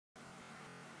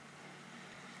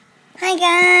Hi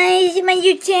guys, my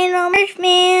YouTube channel,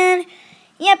 Murphman.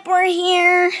 Yep, we're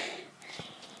here.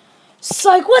 It's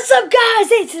like, what's up guys?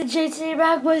 It's the Jay today,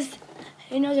 back with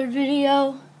another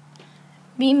video.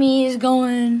 Mimi is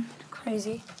going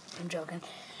crazy. I'm joking.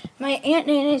 My Aunt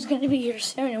Nana is going to be here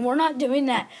soon, and we're not doing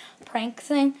that prank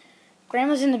thing.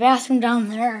 Grandma's in the bathroom down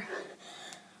there.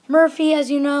 Murphy,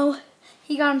 as you know,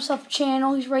 he got himself a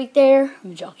channel. He's right there.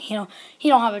 I'm joking. He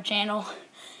don't have a channel.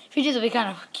 If he did, it'd be kind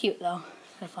of cute though.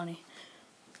 Kind of funny.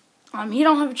 He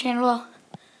don't have a channel though.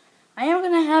 I am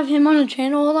gonna have him on a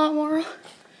channel a lot more.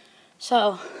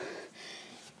 So,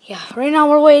 yeah. Right now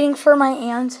we're waiting for my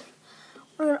aunt.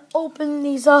 We're gonna open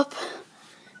these up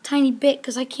a tiny bit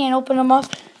because I can't open them up.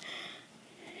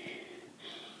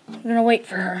 I'm gonna wait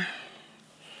for her.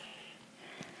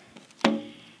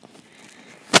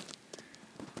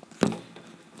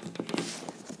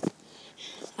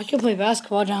 I could play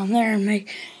basketball down there and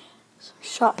make some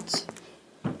shots.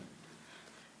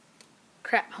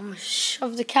 Crap, I'm gonna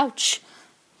shove the couch.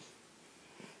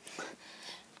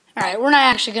 Alright, we're not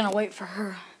actually gonna wait for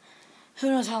her.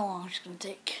 Who knows how long it's gonna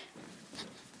take.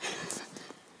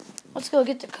 Let's go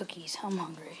get the cookies. I'm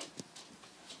hungry.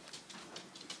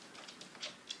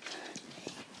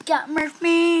 Got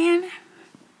Murphman.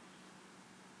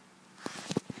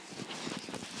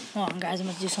 Hold on, guys, I'm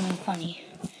gonna do something funny.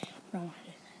 I don't want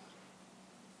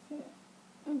to do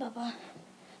that. Baba.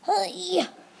 Hey!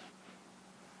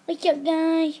 Wake up,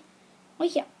 guys.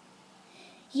 Wake up.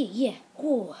 Yeah.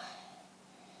 Whoa.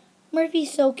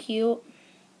 Murphy's so cute.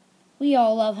 We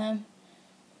all love him.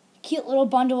 Cute little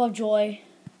bundle of joy.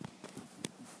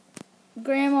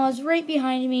 Grandma's right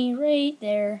behind me, right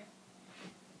there.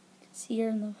 You can see her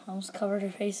in the house, covered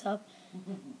her face up.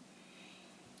 Do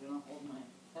not hold my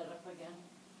head up again.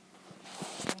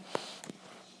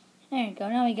 There you go.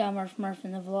 Now we got Murph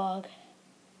in the vlog.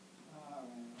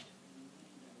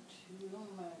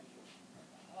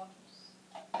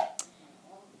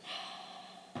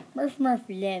 Murph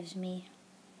loves me.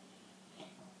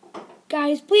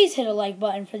 Guys, please hit a like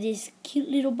button for this cute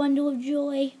little bundle of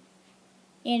joy.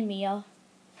 And Mia.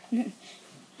 And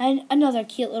another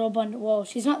cute little bundle. Well,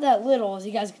 she's not that little, as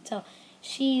you guys can tell.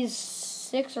 She's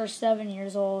 6 or 7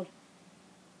 years old.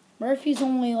 Murphy's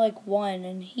only like 1,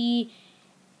 and he's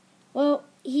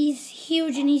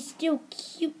huge and he's still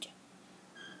cute.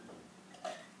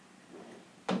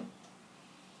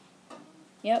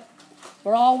 Yep.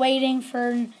 We're all waiting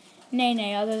for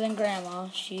Nene other than Grandma.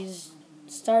 She's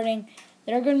starting.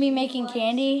 They're going to be making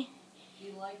candy.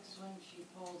 She likes when she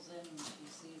pulls in and she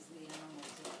sees the animals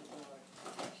at the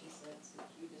door. She said it's the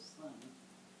cutest thing.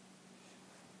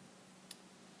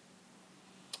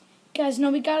 Guys, no,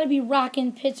 we got to be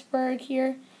rocking Pittsburgh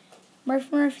here.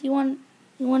 Murph, you want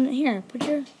here, put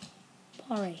your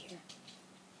paw right here.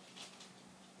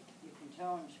 You can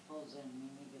tell when she pulls in,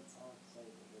 Mimi gets all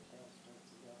excited. Her tail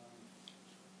starts going.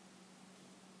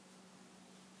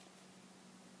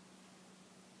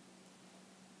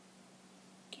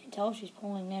 Can't tell if she's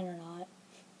pulling in or not.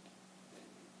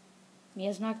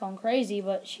 Mia's not going crazy,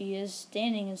 but she is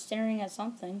standing and staring at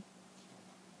something.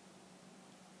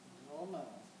 Oh no.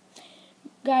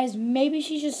 Guys, maybe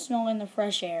she's just smelling the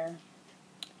fresh air.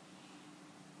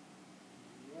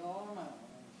 You all know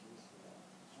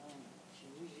when she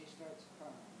usually starts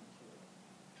crying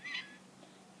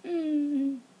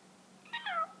too.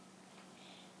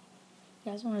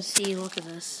 You guys want to see? Look at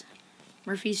this.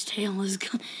 Murphy's tail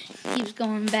keeps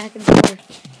going back and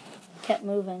forth. Kept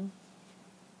moving.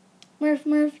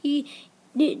 Murphy,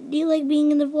 do you like being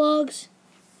in the vlogs?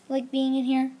 Like being in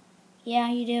here?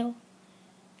 Yeah, you do.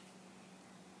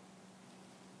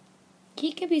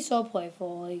 He can be so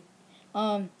playful. Like,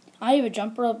 I have a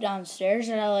jump rope downstairs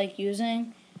that I like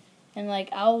using, and like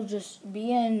I'll just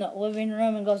be in the living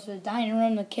room and go to the dining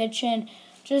room, the kitchen,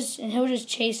 and he'll just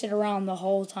chase it around the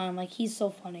whole time. Like, he's so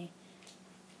funny.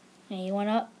 Hey, you went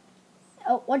up?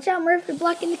 Oh, watch out, Murph! You're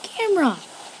blocking the camera.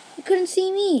 You couldn't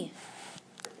see me.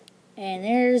 And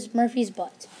there's Murphy's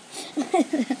butt.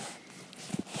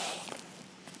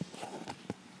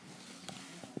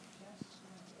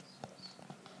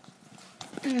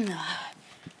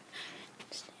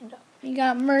 Stand up. You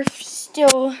got Murph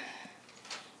still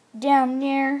down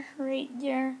there, right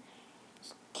there.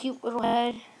 His cute little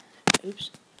head.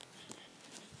 Oops.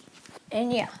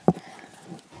 And yeah.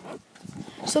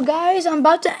 So guys, I'm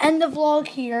about to end the vlog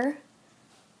here.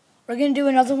 We're going to do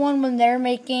another one when they're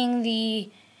making the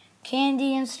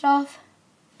candy and stuff.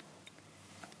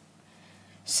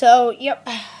 So, yep.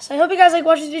 So I hope you guys like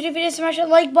watching this video. If you did, smash that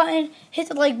like button. Hit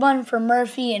the like button for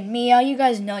Murphy and Mia. You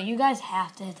guys know. You guys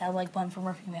have to hit that like button for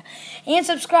Murphy and Mia. And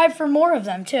subscribe for more of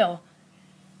them, too.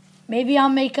 Maybe I'll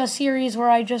make a series where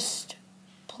I just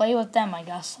play with them, I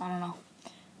guess. I don't know.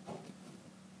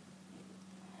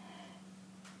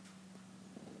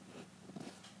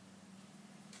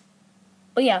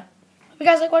 But yeah, if you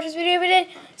guys like watching this video every day,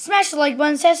 smash the like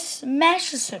button,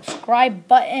 smash the subscribe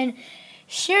button,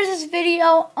 share this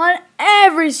video on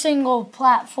every single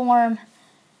platform,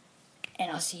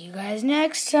 and I'll see you guys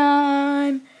next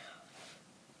time.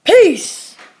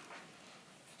 Peace!